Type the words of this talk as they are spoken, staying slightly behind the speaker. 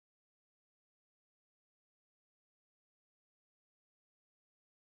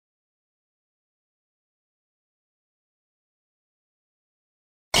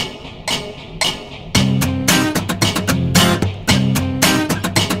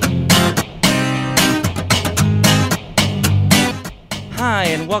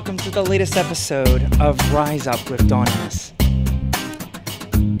and welcome to the latest episode of Rise Up with Dawn Ennis.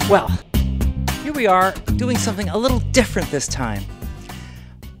 Well, here we are doing something a little different this time.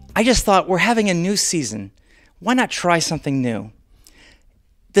 I just thought we're having a new season. Why not try something new?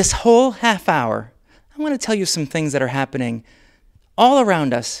 This whole half hour, I want to tell you some things that are happening all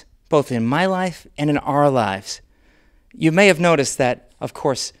around us, both in my life and in our lives. You may have noticed that, of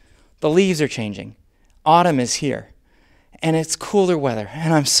course, the leaves are changing. Autumn is here. And it's cooler weather,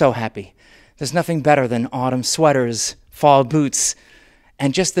 and I'm so happy. There's nothing better than autumn sweaters, fall boots,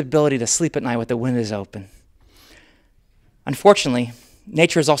 and just the ability to sleep at night with the windows open. Unfortunately,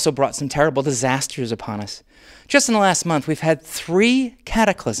 nature has also brought some terrible disasters upon us. Just in the last month, we've had 3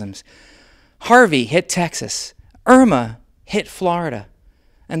 cataclysms. Harvey hit Texas, Irma hit Florida,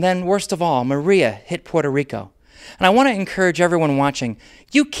 and then worst of all, Maria hit Puerto Rico. And I want to encourage everyone watching,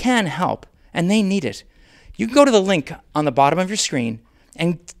 you can help, and they need it. You can go to the link on the bottom of your screen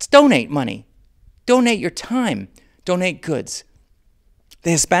and donate money. Donate your time. Donate goods.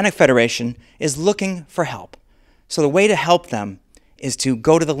 The Hispanic Federation is looking for help. So the way to help them is to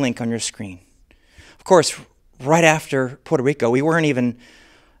go to the link on your screen. Of course, right after Puerto Rico, we weren't even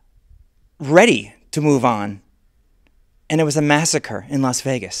ready to move on. And it was a massacre in Las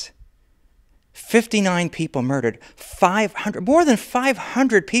Vegas. 59 people murdered, more than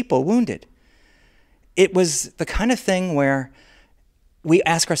 500 people wounded. It was the kind of thing where we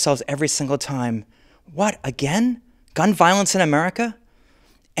ask ourselves every single time, what, again? Gun violence in America?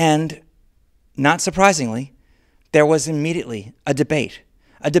 And not surprisingly, there was immediately a debate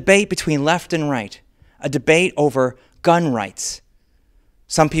between left and right, a debate over gun rights.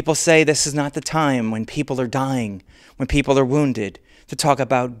 Some people say this is not the time when people are dying, when people are wounded, to talk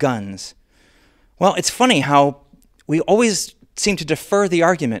about guns. Well, it's funny how we always seem to defer the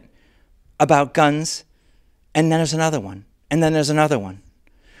argument about guns, and then there's another one, and then there's another one.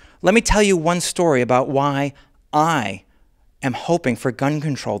 Let me tell you one story about why I am hoping for gun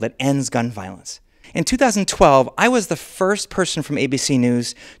control that ends gun violence. In 2012, I was the first person from ABC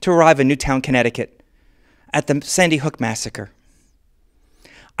News to arrive in Newtown, Connecticut at the Sandy Hook massacre.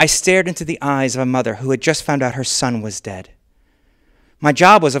 I stared into the eyes of a mother who had just found out her son was dead. My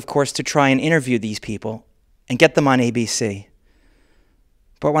job was, of course, to try and interview these people and get them on ABC.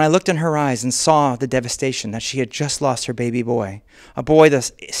 But when I looked in her eyes and saw the devastation that she had just lost her baby boy, a boy the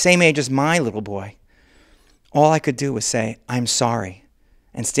same age as my little boy, all I could do was say, I'm sorry,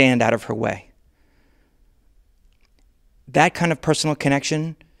 and stand out of her way. That kind of personal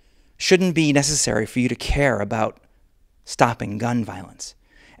connection shouldn't be necessary for you to care about stopping gun violence.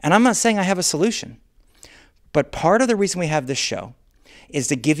 And I'm not saying I have a solution, but part of the reason we have this show is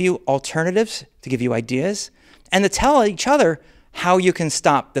to give you alternatives, to give you ideas, and to tell each other how you can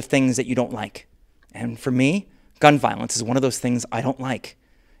stop the things that you don't like. And for me, gun violence is one of those things I don't like.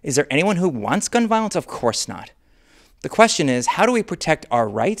 Is there anyone who wants gun violence? Of course not. The question is, how do we protect our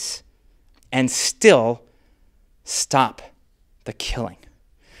rights and still stop the killing?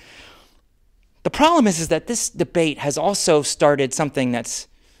 The problem is that this debate has also started something that's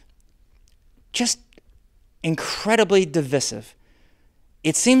just incredibly divisive.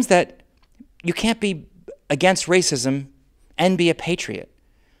 It seems that you can't be against racism and be a patriot.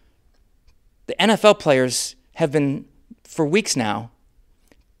 The NFL players have been, for weeks now,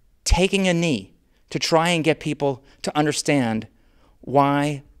 taking a knee to try and get people to understand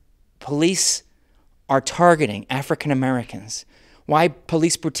why police are targeting African Americans, why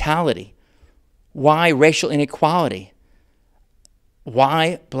police brutality, why racial inequality,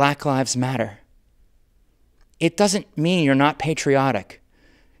 why Black Lives Matter. It doesn't mean you're not patriotic.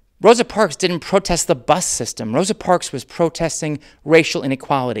 Rosa Parks didn't protest the bus system. Rosa Parks was protesting racial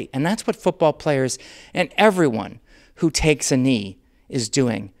inequality. And that's what football players and everyone who takes a knee is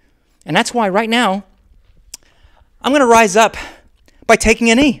doing. And that's why right now, I'm going to rise up by taking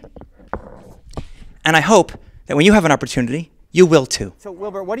a knee. And I hope that when you have an opportunity, you will too. So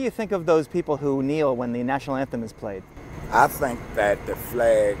Wilbur, what do you think of those people who kneel when the national anthem is played? I think that the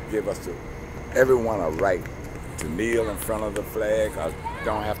flag gives everyone a right to kneel in front of the flag or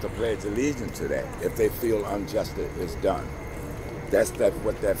don't have to pledge allegiance to that if they feel unjustly is done. That's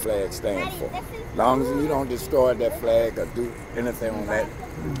what that flag stands for. As long as you don't destroy that flag or do anything on that,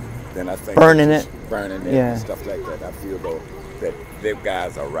 then I think burning it and stuff like that. I feel though that them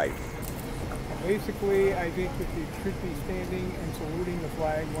guys are right. Basically, I think that you should be standing and saluting the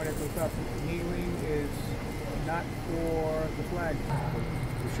flag when it goes up. Kneeling is not for the flag.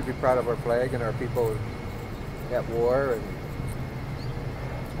 We should be proud of our flag and our people at war, and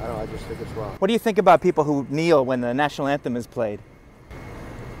I don't know, I just think it's wrong. What do you think about people who kneel when the national anthem is played?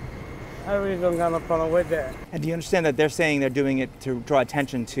 I really don't got no problem with that. And do you understand that they're saying they're doing it to draw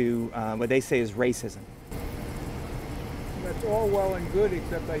attention to what they say is racism? That's all well and good,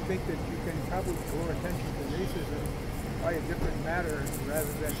 except I think that you can probably draw attention to racism by a different matter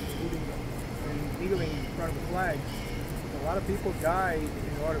rather than saluting and kneeling in front of the flag. A lot of people died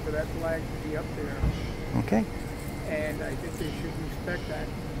in order for that flag to be up there. Okay. And I think they should respect that.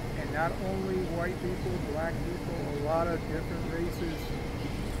 And not only white people, black people, a lot of different races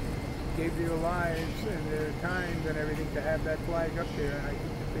gave their lives and their times and everything to have that flag up there. And I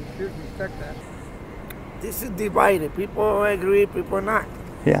think that they should respect that. This is divided. People agree, people not.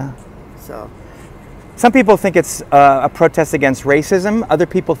 Yeah. So Some people think it's a protest against racism. Other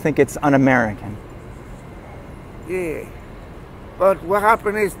people think it's un-American. yeah, but what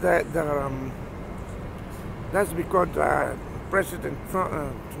happened is that that's because President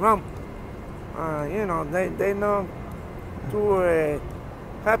Trump, you know, they not too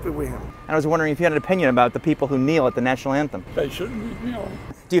happy with him. I was wondering if you had an opinion about the people who kneel at the national anthem. They shouldn't be kneeling.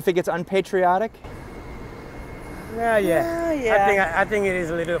 Do you think it's unpatriotic? Yeah. I think it is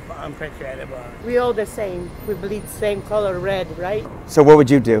a little unpatriotic. We all the same. We bleed same color red, right? So what would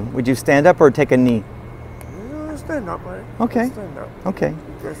you do? Would you stand up or take a knee? Stand up, right? Okay. Stand up. Okay.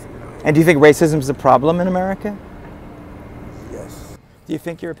 Because, you know, And do you think racism is a problem in America? yes. Do you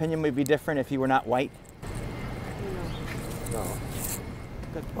think your opinion would be different if you were not white? No.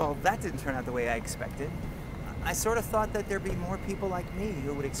 Good. Well, that didn't turn out the way I expected. I sort of thought that there'd be more people like me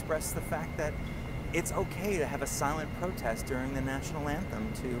who would express the fact that it's okay to have a silent protest during the national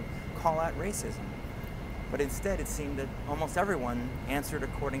anthem to call out racism. But instead, it seemed that almost everyone answered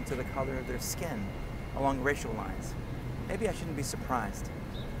according to the color of their skin, along racial lines. Maybe I shouldn't be surprised.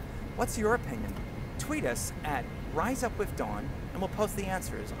 What's your opinion? Tweet us at RiseUpWithDawn, and we'll post the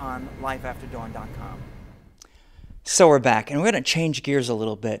answers on lifeafterdawn.com. So we're back, and we're going to change gears a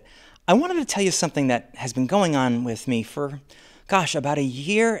little bit. I wanted to tell you something that has been going on with me for, gosh, about a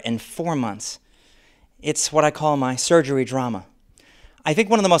year and 4 months. It's what I call my surgery drama. I think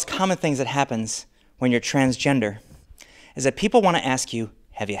one of the most common things that happens when you're transgender is that people want to ask you,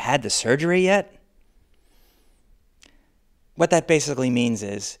 have you had the surgery yet? What that basically means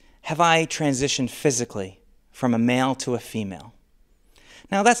is, have I transitioned physically from a male to a female?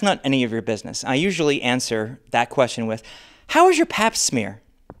 Now, that's not any of your business. I usually answer that question with, how was your pap smear?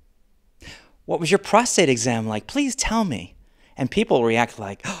 What was your prostate exam like? Please tell me. And people react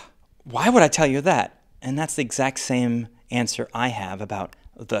like, oh, why would I tell you that? And that's the exact same answer I have about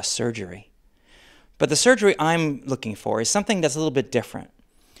the surgery. But the surgery I'm looking for is something that's a little bit different.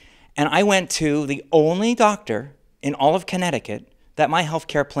 And I went to the only doctor in all of Connecticut that my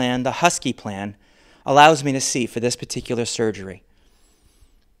healthcare plan, the Husky plan, allows me to see for this particular surgery.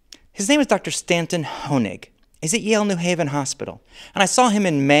 His name is Dr. Stanton Honig. He's at Yale New Haven Hospital. And I saw him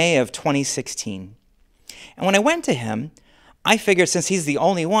in May of 2016. And when I went to him, I figured since he's the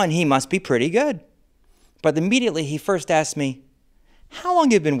only one, he must be pretty good. But immediately he first asked me, how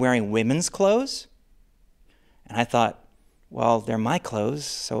long have you been wearing women's clothes? And I thought, well, they're my clothes,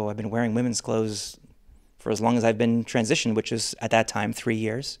 so I've been wearing women's clothes for as long as I've been transitioned, which is at that time 3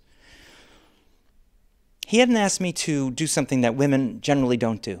 years. He hadn't asked me to do something that women generally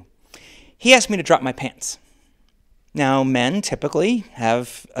don't do. He asked me to drop my pants. Now, men typically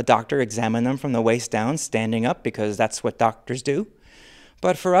have a doctor examine them from the waist down, standing up, because that's what doctors do.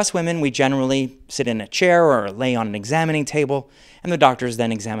 But for us women, we generally sit in a chair or lay on an examining table, and the doctors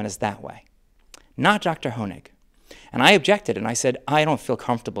then examine us that way. Not Dr. Honig. And I objected, and I said, I don't feel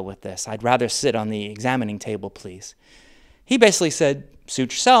comfortable with this. I'd rather sit on the examining table, please. He basically said,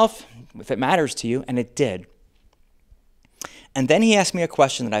 suit yourself, if it matters to you, and it did. And then he asked me a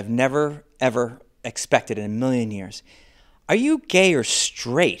question that I've never, ever expected in a million years. Are you gay or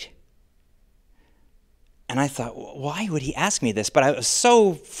straight? And I thought, why would he ask me this? But I was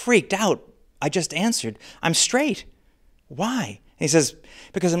so freaked out, I just answered, I'm straight. Why? And he says,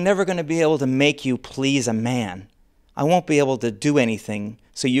 because I'm never going to be able to make you please a man. I won't be able to do anything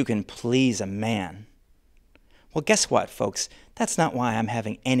so you can please a man. Well, guess what, folks? That's not why I'm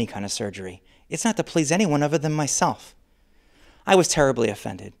having any kind of surgery. It's not to please anyone other than myself. I was terribly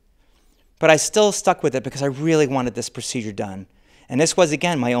offended. But I still stuck with it because I really wanted this procedure done. And this was,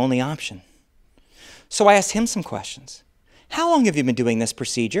 again, my only option. So I asked him some questions. How long have you been doing this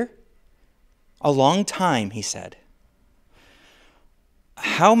procedure? A long time, he said.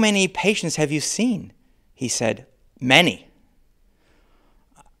 How many patients have you seen? He said, many.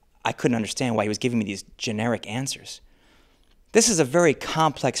 I couldn't understand why he was giving me these generic answers. This is a very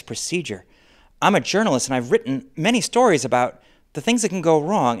complex procedure. I'm a journalist and I've written many stories about the things that can go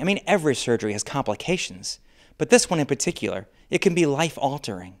wrong. I mean, every surgery has complications, but this one in particular, it can be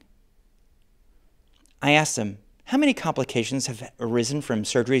life-altering. I asked him, how many complications have arisen from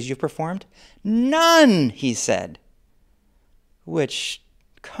surgeries you've performed? None, he said. Which,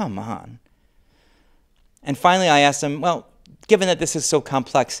 come on. And finally I asked him, well, given that this is so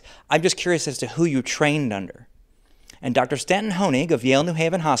complex, I'm just curious as to who you trained under. And Dr. Stanton Honig of Yale New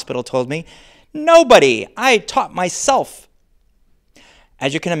Haven Hospital told me, nobody, I taught myself.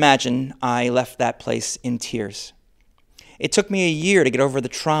 As you can imagine, I left that place in tears. It took me a year to get over the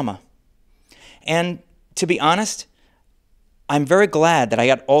trauma. And to be honest, I'm very glad that I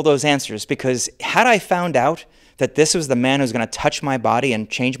got all those answers, because had I found out that this was the man who's going to touch my body and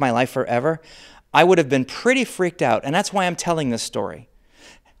change my life forever, I would have been pretty freaked out, and that's why I'm telling this story.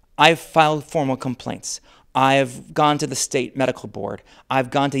 I've filed formal complaints. I've gone to the state medical board. I've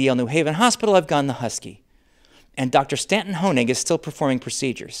gone to Yale New Haven Hospital. I've gone to Husky. And Dr. Stanton Honig is still performing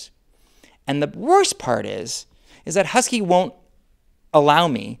procedures. And the worst part is that Husky won't allow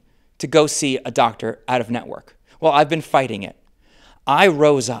me to go see a doctor out of network. Well, I've been fighting it. I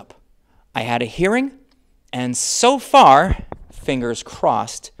rose up. I had a hearing, and so far, fingers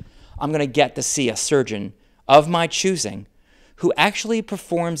crossed, I'm going to get to see a surgeon of my choosing who actually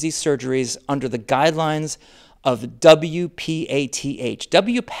performs these surgeries under the guidelines of WPATH.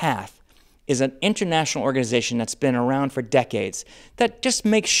 WPATH is an international organization that's been around for decades that just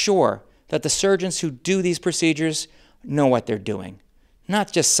makes sure that the surgeons who do these procedures know what they're doing.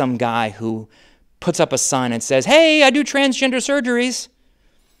 Not just some guy who puts up a sign and says, hey, I do transgender surgeries.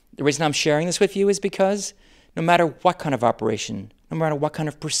 The reason I'm sharing this with you is because no matter what kind of operation, no matter what kind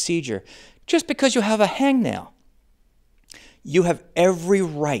of procedure, just because you have a hangnail, you have every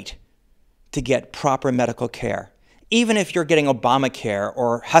right to get proper medical care. Even if you're getting Obamacare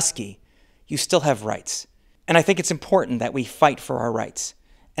or Husky, you still have rights. And I think it's important that we fight for our rights.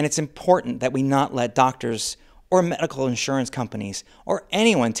 And it's important that we not let doctors or medical insurance companies or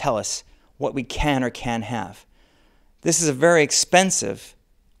anyone tell us what we can or can't have. This is a very expensive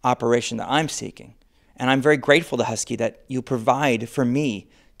operation that I'm seeking. And I'm very grateful to Husky that you provide for me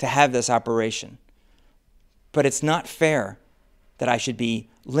to have this operation. But it's not fair that I should be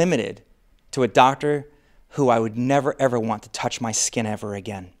limited to a doctor who I would never, ever want to touch my skin ever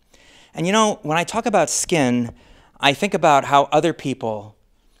again. And you know, when I talk about skin, I think about how other people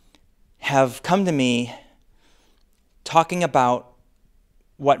have come to me talking about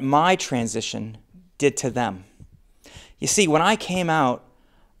what my transition did to them. You see, when I came out,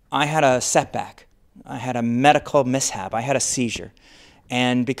 I had a setback. I had a medical mishap. I had a seizure.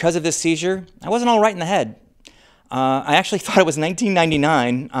 And because of this seizure, I wasn't all right in the head. I actually thought it was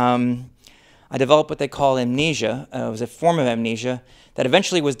 1999. I developed what they call amnesia. It was a form of amnesia that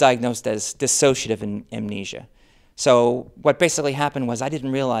eventually was diagnosed as dissociative amnesia. So what basically happened was I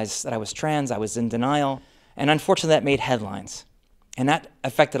didn't realize that I was trans. I was in denial. And unfortunately, that made headlines. And that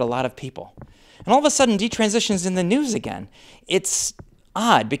affected a lot of people. And all of a sudden, detransition's in the news again. It's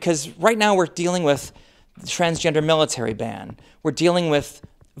odd because right now we're dealing with the transgender military ban. We're dealing with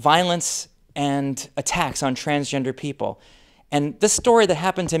violence and attacks on transgender people. And this story that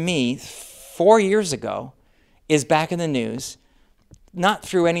happened to me 4 years ago is back in the news, not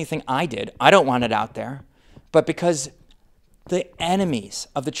through anything I did. I don't want it out there, but because the enemies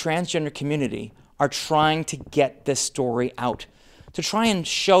of the transgender community are trying to get this story out, to try and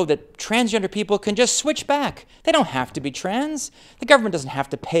show that transgender people can just switch back. They don't have to be trans. The government doesn't have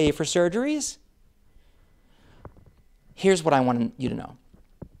to pay for surgeries. Here's what I want you to know.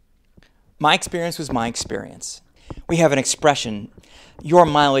 My experience was my experience. We have an expression, your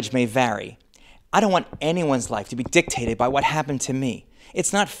mileage may vary. I don't want anyone's life to be dictated by what happened to me.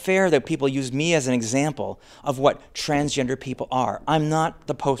 It's not fair that people use me as an example of what transgender people are. I'm not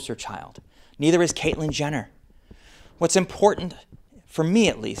the poster child. Neither is Caitlyn Jenner. What's important, for me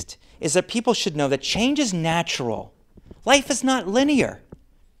at least, is that people should know that change is natural. Life is not linear.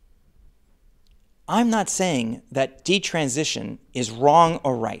 I'm not saying that detransition is wrong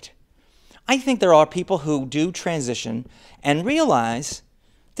or right. I think there are people who do transition and realize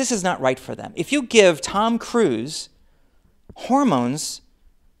this is not right for them. If you give Tom Cruise hormones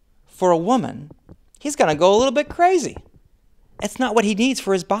for a woman, he's going to go a little bit crazy. It's not what he needs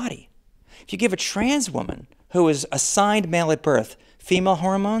for his body. If you give a trans woman who is assigned male at birth female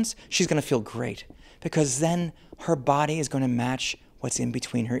hormones, she's going to feel great because then her body is going to match what's in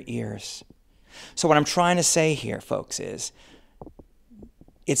between her ears. So what I'm trying to say here, folks, is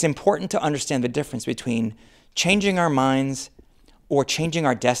it's important to understand the difference between changing our minds or changing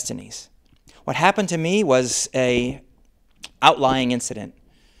our destinies. What happened to me was a outlying incident.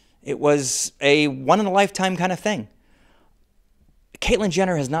 It was a one-in-a-lifetime kind of thing. Caitlyn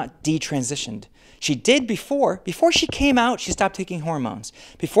Jenner has not detransitioned. She did before. Before she came out, she stopped taking hormones.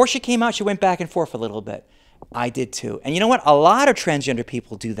 Before she came out, she went back and forth a little bit. I did too. And you know what? A lot of transgender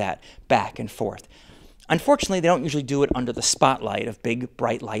people do that, back and forth. Unfortunately, they don't usually do it under the spotlight of big,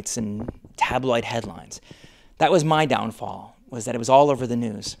 bright lights and tabloid headlines. That was my downfall, was that it was all over the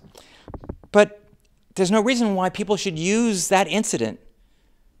news. But there's no reason why people should use that incident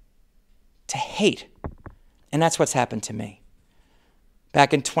to hate. And that's what's happened to me.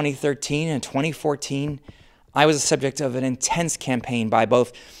 Back in 2013 and 2014, I was the subject of an intense campaign by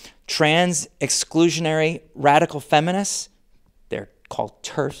both trans exclusionary radical feminists, they're called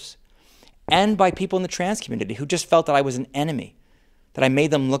TERFs, and by people in the trans community who just felt that I was an enemy, that I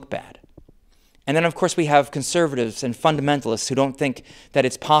made them look bad. And then, of course, we have conservatives and fundamentalists who don't think that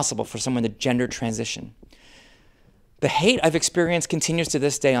it's possible for someone to gender transition. The hate I've experienced continues to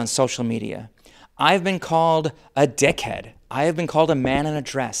this day on social media. I've been called a dickhead. I have been called a man in a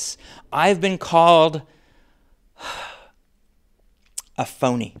dress. I've been called a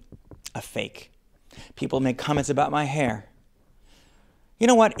phony, a fake. People make comments about my hair. You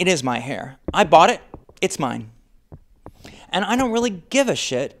know what? It is my hair. I bought it. It's mine. And I don't really give a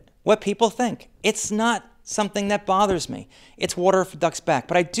shit what people think. It's not something that bothers me. It's water off a duck's back.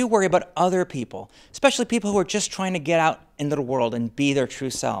 But I do worry about other people, especially people who are just trying to get out into the world and be their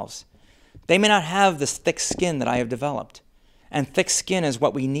true selves. They may not have this thick skin that I have developed. And thick skin is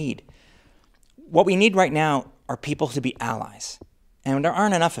what we need. What we need right now are people to be allies. And there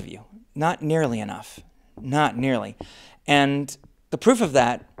aren't enough of you. Not nearly enough. Not nearly. And the proof of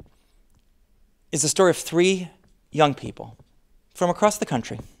that is the story of 3 young people from across the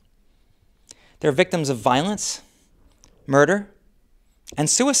country. They're victims of violence, murder, and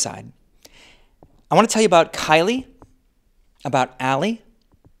suicide. I want to tell you about Kylie, about Allie,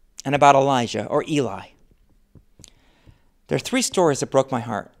 and about Elijah, or Eli. There are 3 stories that broke my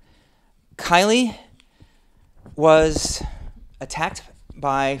heart. Kylie was attacked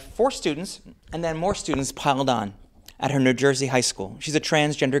by 4 students, and then more students piled on at her New Jersey high school. She's a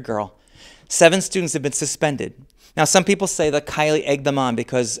transgender girl. 7 students have been suspended. Now, some people say that Kylie egged them on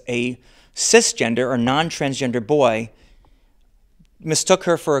because a cisgender or non-transgender boy mistook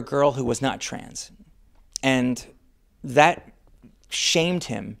her for a girl who was not trans. And that shamed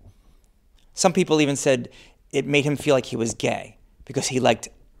him. Some people even said it made him feel like he was gay because he liked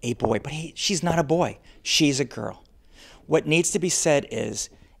a boy. But she's not a boy. She's a girl. What needs to be said is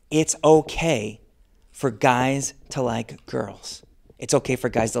it's okay for guys to like girls. It's okay for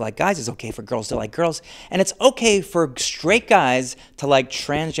guys to like guys. It's okay for girls to like girls. And it's okay for straight guys to like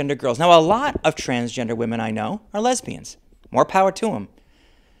transgender girls. Now, a lot of transgender women I know are lesbians. More power to them.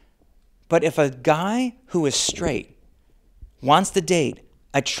 But if a guy who is straight wants to date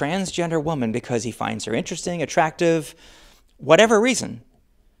a transgender woman because he finds her interesting, attractive, whatever reason,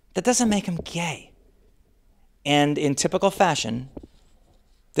 that doesn't make him gay. And in typical fashion,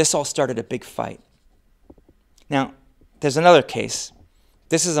 this all started a big fight. Now, there's another case.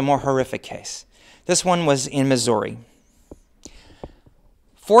 This is a more horrific case. This one was in Missouri.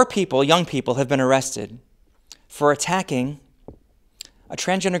 4 people, young people, have been arrested for attacking a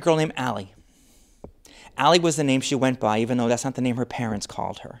transgender girl named Allie. Allie was the name she went by, even though that's not the name her parents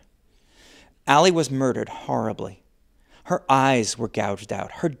called her. Allie was murdered horribly. Her eyes were gouged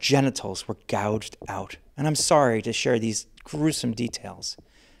out. Her genitals were gouged out. And I'm sorry to share these gruesome details.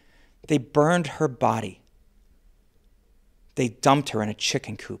 They burned her body. They dumped her in a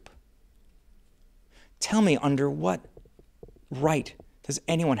chicken coop. Tell me, under what right does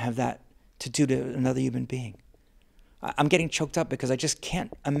anyone have that to do to another human being? I'm getting choked up because I just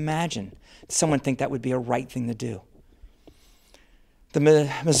can't imagine someone think that would be a right thing to do. The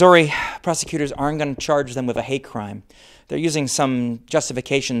Missouri prosecutors aren't going to charge them with a hate crime. They're using some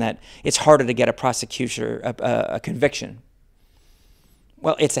justification that it's harder to get a conviction.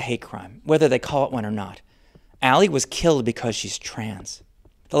 Well, it's a hate crime, whether they call it one or not. Allie was killed because she's trans.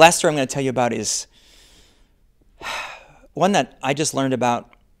 The last story I'm going to tell you about is one that I just learned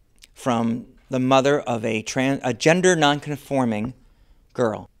about from the mother of a gender nonconforming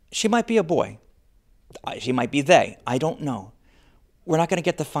girl. She might be a boy. She might be they. I don't know. We're not going to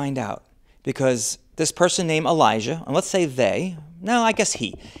get to find out because this person named Elijah, and let's say they, no, I guess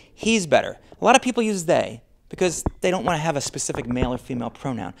he. He's better. A lot of people use they because they don't want to have a specific male or female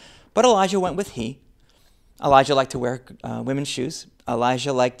pronoun. But Elijah went with he. Elijah liked to wear women's shoes.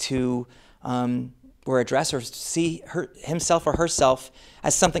 Elijah liked to wear a dress or see himself or herself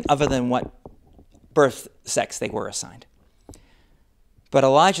as something other than what birth sex they were assigned. But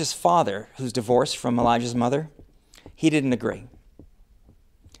Elijah's father, who's divorced from Elijah's mother, he didn't agree.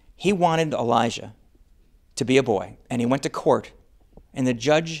 He wanted Elijah to be a boy, and he went to court, and the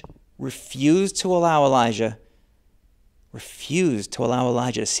judge refused to allow Elijah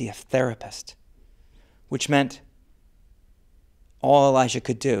to see a therapist, which meant all Elijah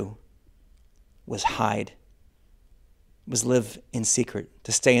could do was hide, was live in secret,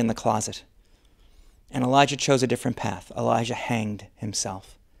 to stay in the closet. And Elijah chose a different path. Elijah hanged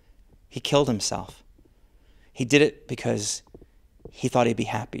himself. He killed himself. He did it because he thought he'd be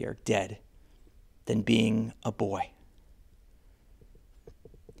happier dead than being a boy.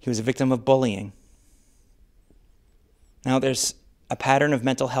 He was a victim of bullying. Now there's a pattern of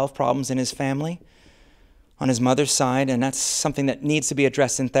mental health problems in his family on his mother's side, and that's something that needs to be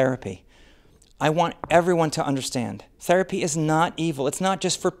addressed in therapy. I want everyone to understand, therapy is not evil. It's not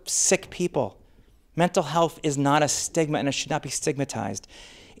just for sick people. Mental health is not a stigma, and it should not be stigmatized.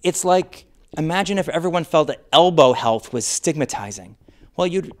 It's like, imagine if everyone felt that elbow health was stigmatizing. Well,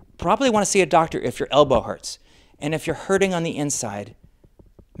 you'd probably want to see a doctor if your elbow hurts. And if you're hurting on the inside,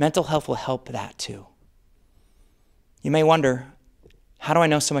 mental health will help that too. You may wonder, how do I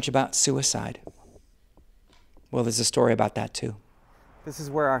know so much about suicide? Well, there's a story about that too. This is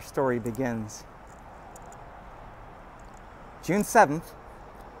where our story begins. June 7th,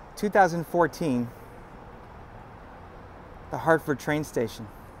 2014, the Hartford train station.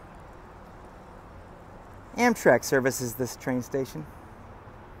 Amtrak services this train station.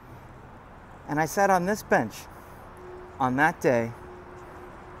 And I sat on this bench on that day,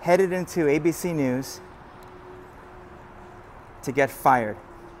 headed into ABC News to get fired.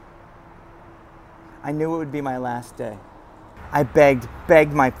 I knew it would be my last day. I begged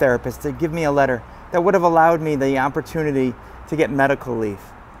my therapist to give me a letter that would have allowed me the opportunity to get medical leave.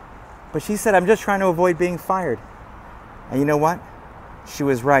 But she said, I'm just trying to avoid being fired. And you know what? She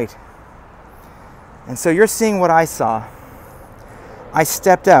was right. And so you're seeing what I saw. I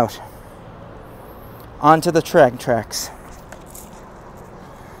stepped out onto the tracks.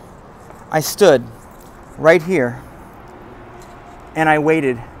 I stood right here and I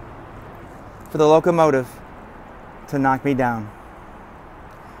waited for the locomotive to knock me down.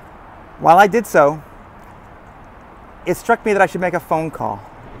 While I did so, it struck me that I should make a phone call.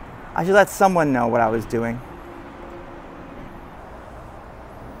 I should let someone know what I was doing.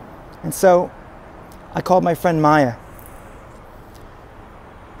 And so I called my friend Maya.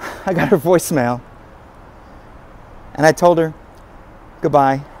 I got her voicemail. And I told her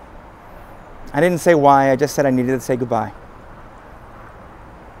goodbye. I didn't say why, I just said I needed to say goodbye.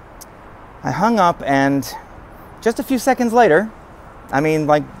 I hung up, and just a few seconds later, I mean,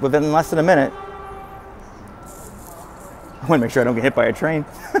 like within less than a minute, I want to make sure I don't get hit by a train.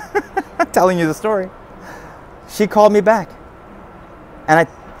 I'm telling you the story. She called me back. And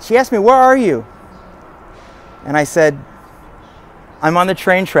she asked me, where are you? And I said, I'm on the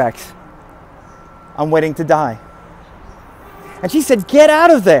train tracks. I'm waiting to die. And she said, get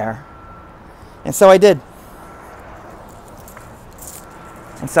out of there. And so I did.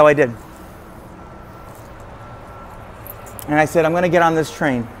 And I said, I'm going to get on this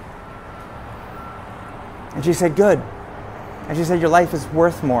train. And she said, good. And she said, your life is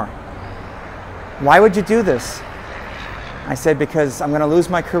worth more. Why would you do this? I said, because I'm going to lose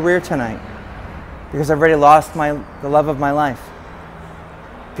my career tonight. Because I've already lost the love of my life.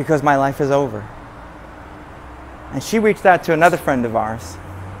 Because my life is over. And she reached out to another friend of ours.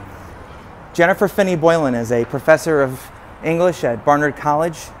 Jennifer Finney Boylan is a professor of English at Barnard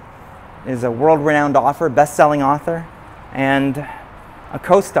College, is a world-renowned author, best-selling author, and a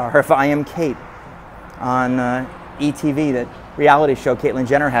co-star of I Am Kate on ETV, that reality show Caitlyn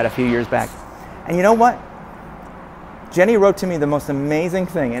Jenner had a few years back. And you know what? Jenny wrote to me the most amazing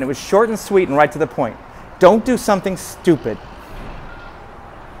thing, and it was short and sweet and right to the point. Don't do something stupid.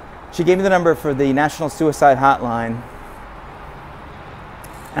 She gave me the number for the National Suicide Hotline,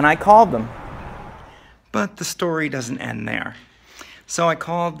 and I called them. But the story doesn't end there. So I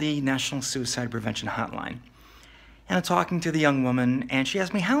called the National Suicide Prevention Hotline. And I'm talking to the young woman, and she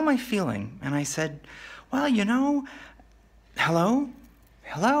asked me, how am I feeling? And I said, well, you know, hello?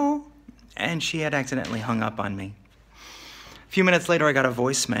 And she had accidentally hung up on me. A few minutes later, I got a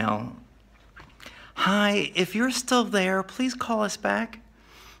voicemail. Hi, if you're still there, please call us back.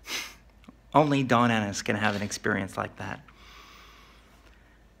 Only Don Ennis can have an experience like that.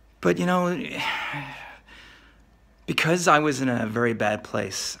 But you know, because I was in a very bad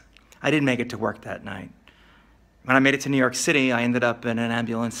place, I didn't make it to work that night. When I made it to New York City, I ended up in an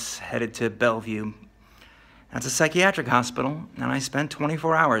ambulance headed to Bellevue. That's a psychiatric hospital, and I spent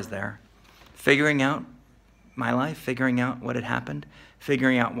 24 hours there, figuring out my life, figuring out what had happened,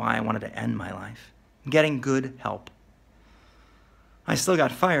 figuring out why I wanted to end my life, getting good help. I still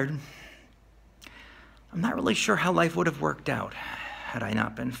got fired. I'm not really sure how life would have worked out had I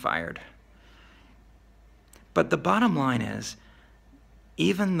not been fired. But the bottom line is,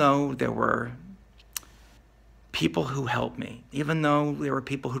 even though there were people who helped me, even though there were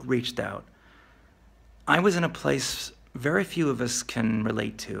people who reached out, I was in a place very few of us can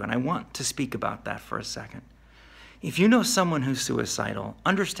relate to, and I want to speak about that for a second. If you know someone who's suicidal,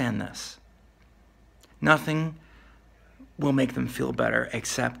 understand this. Nothing will make them feel better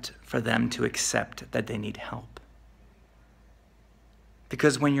except for them to accept that they need help.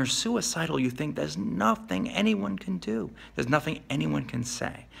 Because when you're suicidal, you think there's nothing anyone can do. There's nothing anyone can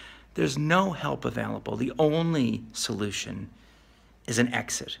say. There's no help available. The only solution is an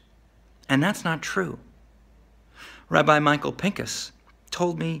exit. And that's not true. Rabbi Michael Pincus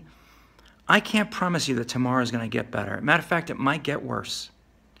told me, I can't promise you that tomorrow is going to get better. Matter of fact, it might get worse.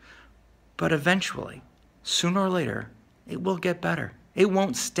 But eventually, sooner or later, it will get better. It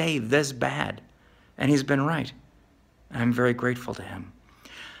won't stay this bad. And he's been right. I'm very grateful to him.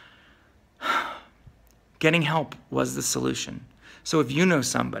 Getting help was the solution. So if you know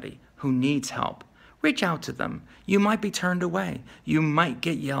somebody who needs help, reach out to them. You might be turned away. You might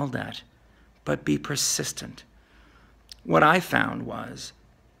get yelled at, but be persistent. What I found was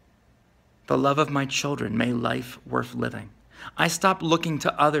the love of my children made life worth living. I stopped looking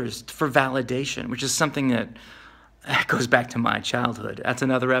to others for validation, which is something that goes back to my childhood. That's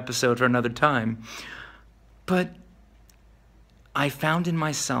another episode for another time. But I found in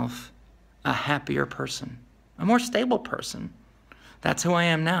myself a happier person, a more stable person. That's who I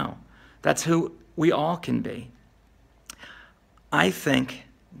am now. That's who we all can be. I think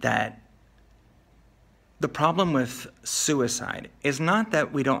that the problem with suicide is not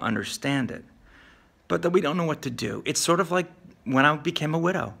that we don't understand it, but that we don't know what to do. It's sort of like when I became a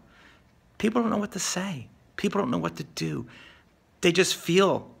widow. People don't know what to say. People don't know what to do. They just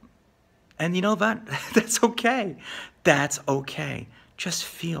feel. And you know that? That's okay. That's okay. Just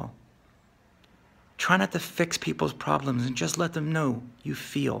feel. Try not to fix people's problems and just let them know you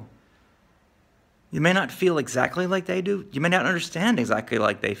feel. You may not feel exactly like they do. You may not understand exactly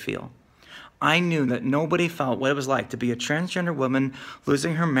like they feel. I knew that nobody felt what it was like to be a transgender woman,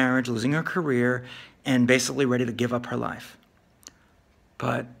 losing her marriage, losing her career, and basically ready to give up her life.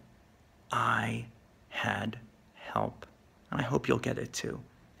 But I had help, and I hope you'll get it too.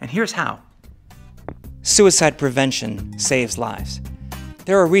 And here's how. Suicide prevention saves lives.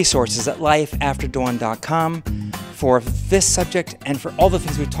 There are resources at lifeafterdawn.com for this subject and for all the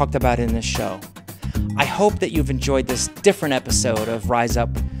things we've talked about in this show. I hope that you've enjoyed this different episode of Rise Up.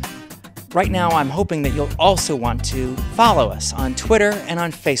 Right now, I'm hoping that you'll also want to follow us on Twitter and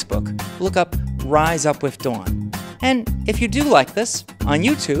on Facebook. Look up Rise Up with Dawn. And if you do like this, on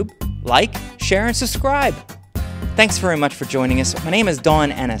YouTube, like, share, and subscribe. Thanks very much for joining us. My name is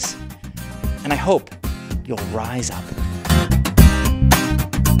Dawn Ennis, and I hope you'll rise up.